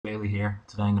Bailey here.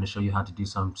 Today I'm going to show you how to do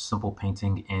some simple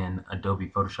painting in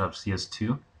Adobe Photoshop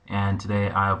CS2. And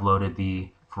today I have loaded the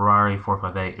Ferrari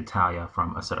 458 Italia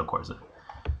from Assetto Corsa.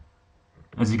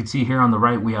 As you can see here on the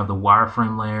right, we have the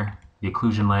wireframe layer, the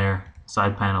occlusion layer,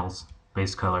 side panels,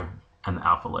 base color, and the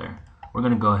alpha layer. We're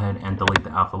going to go ahead and delete the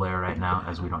alpha layer right now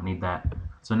as we don't need that.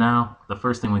 So now the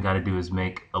first thing we got to do is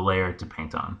make a layer to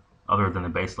paint on other than the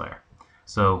base layer.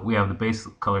 So we have the base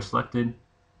color selected.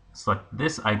 Select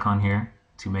this icon here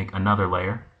to make another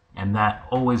layer, and that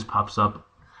always pops up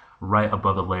right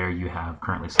above the layer you have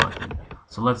currently selected.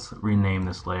 So let's rename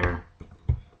this layer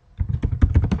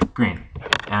green,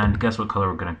 and guess what color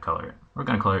we're going to color it? We're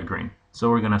going to color it green. So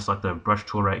we're going to select the brush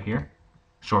tool right here,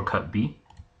 shortcut B,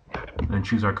 then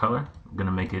choose our color. We're going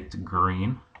to make it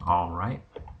green. Alright,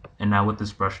 and now with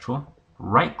this brush tool,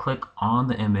 right click on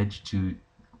the image to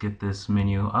get this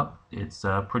menu up. It's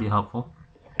pretty helpful.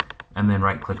 And then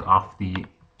right click off the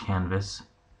canvas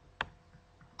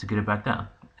to get it back down.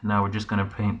 And now we're just going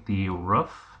to paint the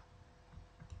roof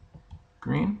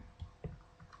green,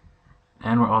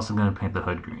 and we're also going to paint the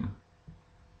hood green.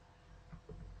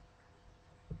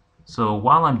 So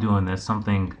while I'm doing this,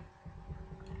 something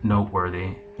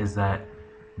noteworthy is that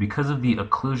because of the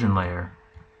occlusion layer,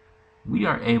 we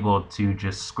are able to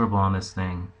just scribble on this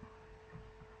thing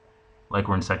like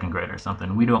we're in second grade or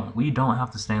something. We don't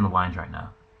have to stay in the lines right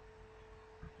now.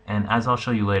 And as I'll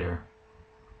show you later,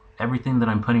 everything that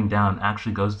I'm putting down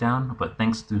actually goes down, but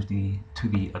thanks to the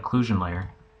occlusion layer,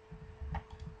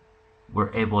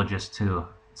 we're able just to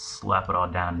slap it all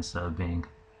down instead of being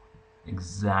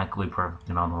exactly perfect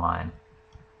and on the line.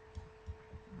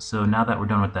 So now that we're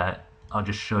done with that, I'll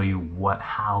just show you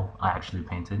how I actually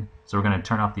painted. So we're going to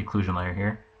turn off the occlusion layer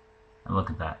here, and look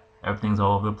at that. Everything's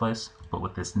all over the place, but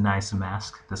with this nice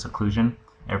mask, this occlusion,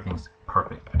 everything's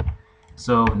perfect.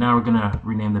 So now we're going to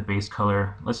rename the base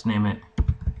color. Let's name it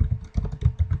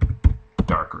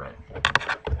dark red.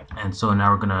 And so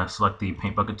now we're going to select the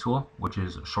paint bucket tool, which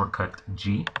is shortcut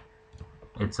G.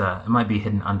 It might be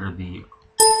hidden under the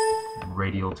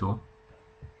radial tool.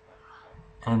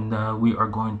 And we are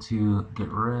going to get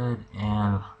red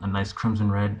and a nice crimson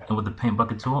red. And with the paint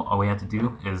bucket tool, all we have to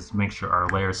do is make sure our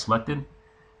layer is selected,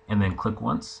 and then click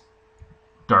once,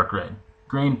 dark red,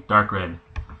 green, dark red.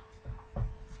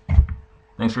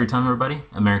 Thanks for your time, everybody,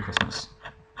 and Merry Christmas.